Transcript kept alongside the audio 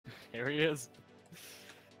Here he is.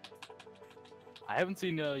 I haven't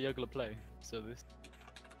seen Yogla play, so this...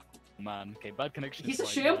 Man, okay, bad connection. He's a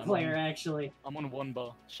Sham player, actually. I'm on 1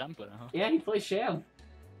 bar. Sham player, huh? Yeah, he plays Sham.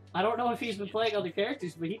 I don't know if he's been playing other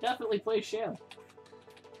characters, but he definitely plays Sham.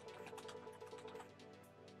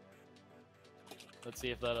 Let's see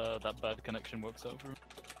if that bad connection works out for him.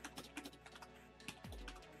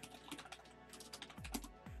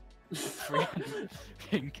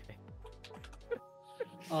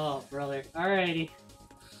 Oh, brother. Alrighty.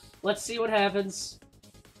 Let's see what happens.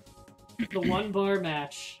 The 1 bar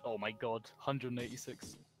match. Oh my god,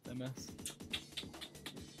 186 MS. That's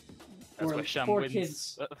Poor, where Sham poor wins.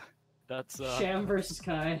 kids. That's Sham versus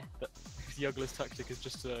Kai. Yogla's tactic is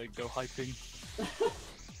just to go hyping.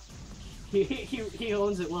 he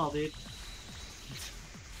owns it well, dude.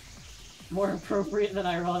 More appropriate than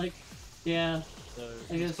ironic. Yeah. So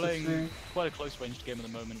I guess he's playing quite a close ranged game at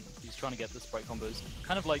the moment. He's trying to get the sprite combos,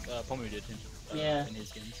 kind of like Pomu did in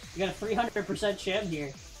his games. You got a 300% Sham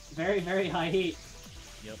here. Very, very high heat.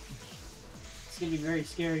 Yep. It's gonna be very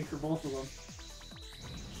scary for both of them.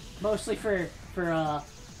 Mostly for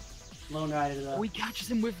Lone Rider though. Oh, he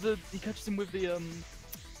catches him with the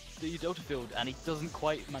Delta field, and he doesn't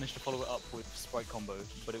quite manage to follow it up with sprite combo,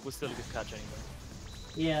 but it was still a good catch anyway.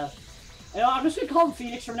 Yeah. You know, I'm just gonna call him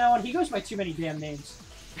Phoenix from now on. He goes by too many damn names.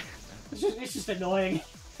 It's just annoying.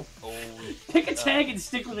 Oh. Pick a tag and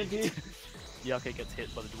stick with it, dude. Yake gets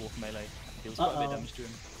hit by the dwarf melee. Deals quite a bit of damage to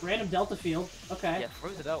him. Random Delta field. Okay. Yeah,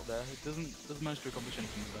 throws it out there. It doesn't manage to accomplish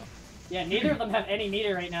anything with that. Yeah, neither of them have any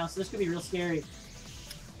meter right now, so this could be real scary.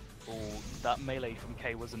 Oh, that melee from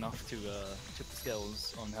K was enough to tip the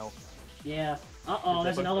scales on health. Yeah. Uh-oh,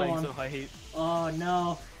 there's another one. So high heat. Oh,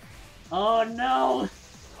 no. Oh, no!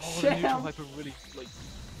 Oh, the neutral hyper really, like,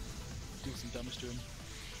 do some damage to him.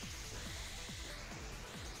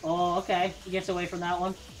 Oh, okay. He gets away from that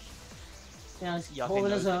one. Yeah, he's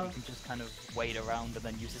holding his own. He can just kind of wade around and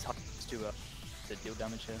then use his hypers to deal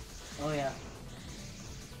damage here. Oh, yeah.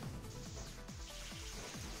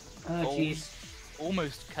 Oh, jeez.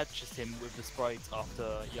 Almost catches him with the sprite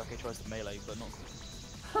after Yake tries to melee, but not quite.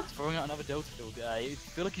 He's throwing out another Delta field. I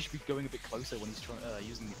feel like he should be going a bit closer when he's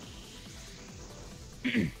using it.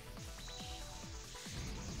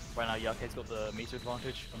 Right now, Yake's got the meter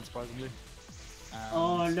advantage, unsurprisingly.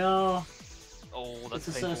 Oh no! Oh, that's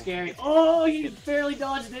this is painful. so scary. Oh, you barely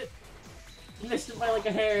dodged it! You missed it by like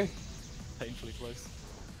a hair. Painfully close.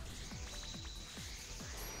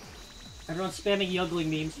 Everyone's spamming yuggling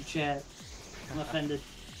memes in chat. I'm offended.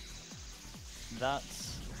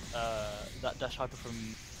 That's that dash hyper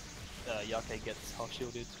from Yake gets half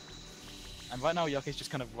shielded, and right now Yake's just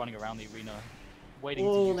kind of running around the arena, waiting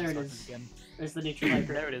to use there his it hypers is. again. There's the neutral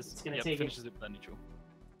hyper. There it is. It's gonna take finishes it with that neutral.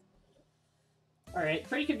 Alright,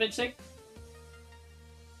 pretty convincing.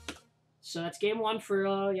 So that's game 1 for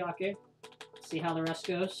Yake. See how the rest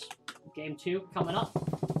goes. Game 2 coming up.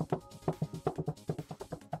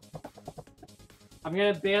 I'm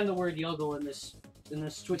gonna ban the word Yoggle in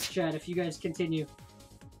this Twitch chat if you guys continue.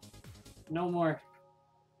 No more.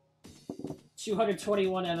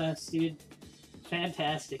 221 MS, dude.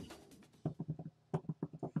 Fantastic.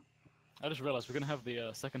 I just realized we're gonna have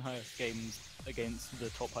the second highest games against the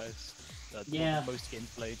top highest. Yeah. Most games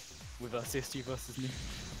played with CSG versus me.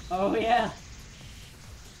 Oh yeah.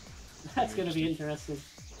 That's gonna be interesting.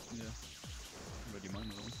 Yeah. Already mind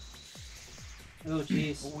that one. Oh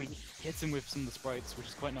jeez. Oh, he hits him with some of the sprites, which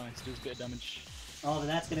is quite nice. Does a bit of damage. Oh, but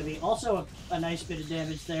that's gonna be also a nice bit of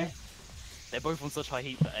damage there. They're both on such high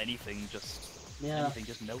heat that anything just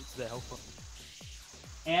melts their health up.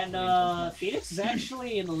 And Phoenix is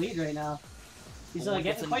actually in the lead right now. He's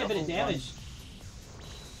getting quite a bit of damage.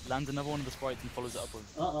 Lands another one of the sprites and follows it up with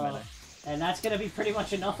Uh-oh. melee. And that's gonna be pretty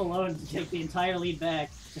much enough alone to take the entire lead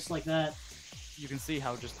back, just like that. You can see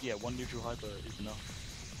how just, one neutral hyper is enough.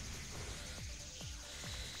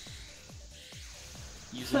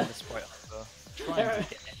 Using the sprite hyper, trying to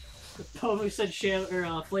get it. Pomu said Sham, or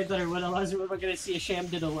PhleBuster win, otherwise we're gonna see a Sham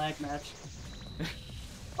Ditto lag match.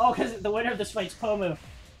 Oh, because the winner of this fight's Pomu.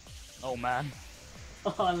 Oh man.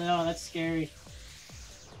 Oh no, that's scary.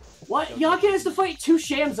 What? Yake has to fight 2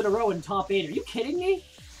 Shams in a row in top 8. Are you kidding me?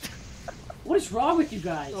 What is wrong with you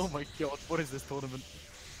guys? Oh my god, what is this tournament?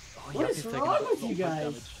 Oh, what is wrong with you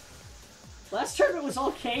guys? Last tournament was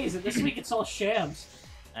all Ks, and this week it's all Shams.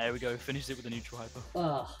 There we go, finishes it with a neutral hyper.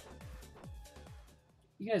 Ugh.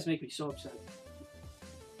 You guys make me so upset.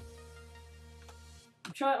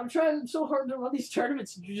 I'm trying so hard to run these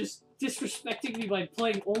tournaments, and you're just disrespecting me by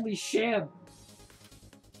playing only Sham.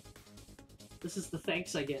 This is the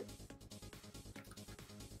thanks I get.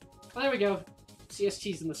 Well, there we go.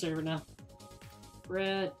 CST's in the server now.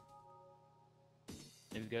 Red.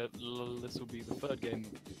 Here we go. This will be the third game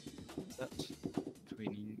set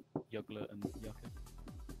between Juggler and Yaka.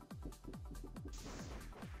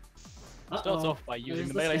 Starts off by using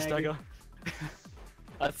the melee stagger.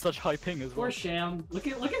 That's such high ping as well. Poor Sham. Look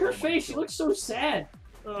at her face. She looks so sad.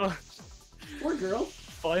 Poor girl.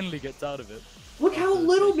 Finally gets out of it. Look how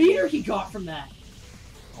little meter he got from that.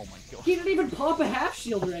 Oh my god. He didn't even pop a half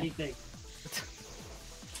shield or anything.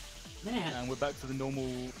 Man. And we're back to the normal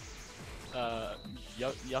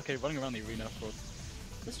Yake running around the arena for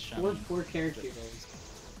This Sham. poor character. You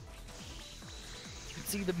can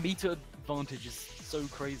see the meter advantage is so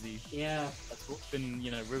crazy. Yeah. That's what's been,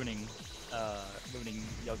 ruining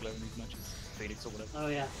Juggler in these matches. Phoenix or whatever. Oh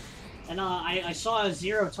yeah. And I saw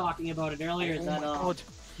Zero talking about it earlier oh that my god.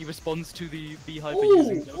 He responds to the B-Hyper ooh,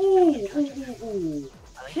 using Delta. ooh. And then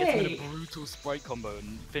gets him in a brutal sprite combo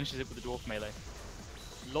and finishes it with the dwarf melee.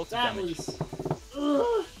 Lots of damage.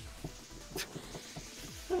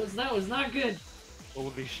 That was not good. All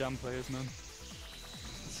these Sham players, man.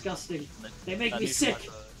 Disgusting. They make me sick.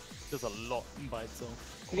 Does a lot by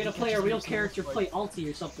itself. You're gonna play a real character, play ulti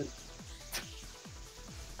or something.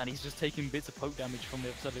 And he's just taking bits of poke damage from the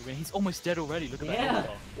other side of the ring. He's almost dead already. Look at that. Yeah.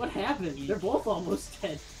 What happened? They're both almost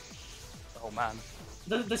dead. Oh man.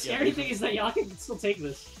 The scary thing is that Yaka can still take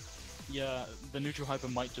this. Yeah, the neutral hyper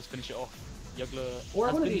might just finish it off. Juggler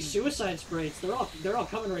or one of these suicide sprays. They're all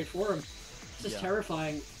coming right for him. It's just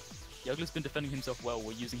terrifying. Juggler's been defending himself well.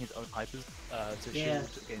 We're using his own hypers to shield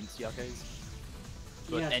against Yake's.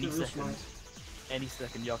 But any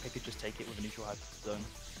second, Yake could just take it with a neutral hyper zone.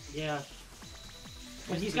 Yeah.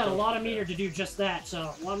 But he's got a lot of meter to do just that,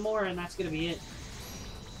 so one more and that's gonna be it.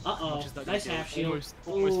 Uh-oh. Nice half shield.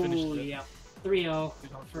 Almost finished it. Yeah. 3-0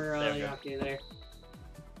 for Yake there.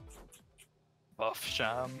 Buff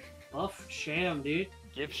Sham. Buff Sham, dude.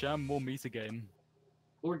 Give Sham more meter game.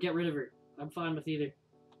 Or get rid of her. I'm fine with either.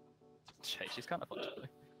 She's kind of fun to play.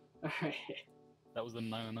 Alright. That was the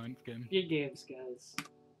 9-9th game. Good games, guys.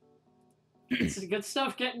 It's good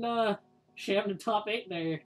stuff getting Sham to top 8 there.